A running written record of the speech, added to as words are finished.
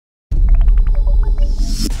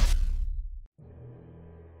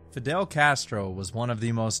Fidel Castro was one of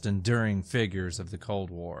the most enduring figures of the Cold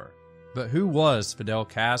War. But who was Fidel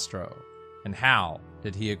Castro, and how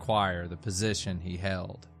did he acquire the position he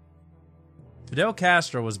held? Fidel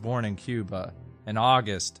Castro was born in Cuba in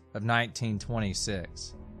August of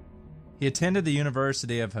 1926. He attended the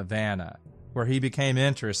University of Havana, where he became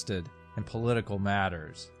interested in political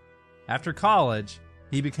matters. After college,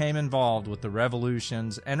 he became involved with the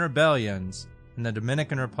revolutions and rebellions in the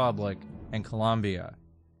Dominican Republic and Colombia.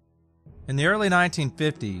 In the early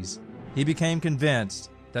 1950s, he became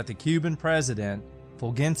convinced that the Cuban president,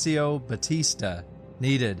 Fulgencio Batista,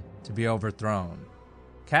 needed to be overthrown.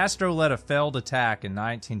 Castro led a failed attack in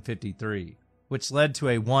 1953, which led to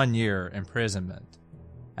a 1-year imprisonment.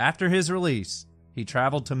 After his release, he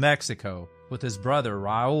traveled to Mexico with his brother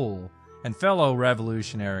Raul and fellow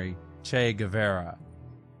revolutionary Ché Guevara.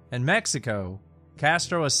 In Mexico,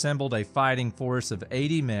 Castro assembled a fighting force of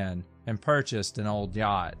 80 men and purchased an old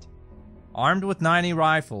yacht. Armed with 90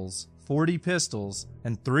 rifles, 40 pistols,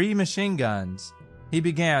 and 3 machine guns, he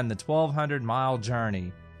began the 1,200-mile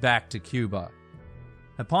journey back to Cuba.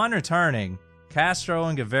 Upon returning, Castro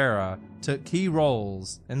and Guevara took key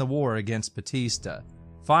roles in the war against Batista,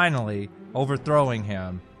 finally overthrowing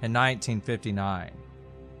him in 1959.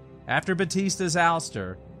 After Batista's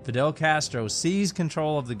ouster, Fidel Castro seized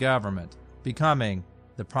control of the government, becoming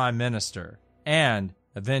the prime minister and,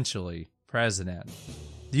 eventually, president.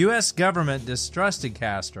 The U.S. government distrusted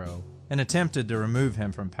Castro and attempted to remove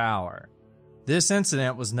him from power. This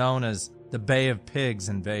incident was known as the Bay of Pigs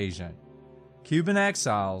invasion. Cuban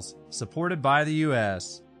exiles, supported by the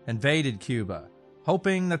U.S., invaded Cuba,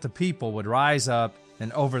 hoping that the people would rise up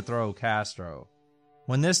and overthrow Castro.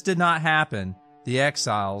 When this did not happen, the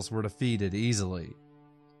exiles were defeated easily.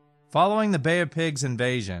 Following the Bay of Pigs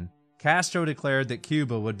invasion, Castro declared that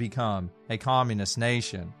Cuba would become a communist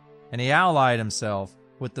nation, and he allied himself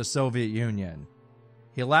with the Soviet Union.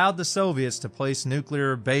 He allowed the Soviets to place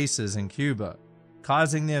nuclear bases in Cuba,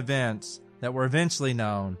 causing the events that were eventually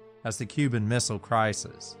known as the Cuban Missile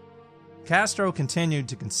Crisis. Castro continued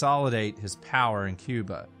to consolidate his power in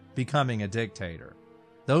Cuba, becoming a dictator.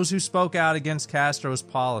 Those who spoke out against Castro's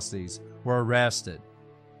policies were arrested.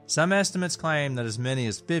 Some estimates claim that as many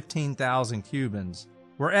as 15,000 Cubans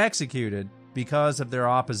were executed because of their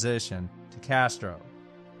opposition to Castro.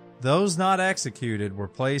 Those not executed were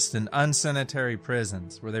placed in unsanitary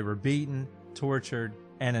prisons where they were beaten, tortured,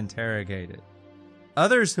 and interrogated.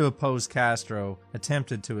 Others who opposed Castro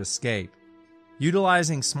attempted to escape.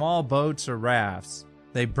 Utilizing small boats or rafts,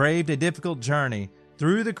 they braved a difficult journey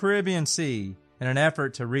through the Caribbean Sea in an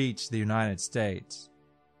effort to reach the United States.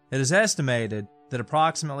 It is estimated that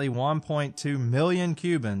approximately 1.2 million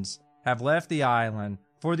Cubans have left the island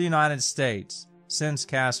for the United States since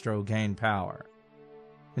Castro gained power.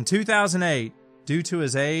 In 2008, due to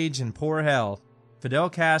his age and poor health, Fidel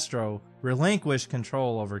Castro relinquished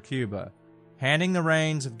control over Cuba, handing the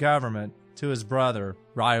reins of government to his brother,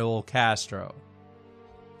 Raul Castro.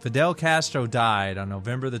 Fidel Castro died on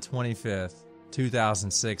November 25,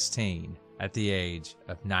 2016, at the age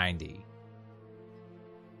of 90.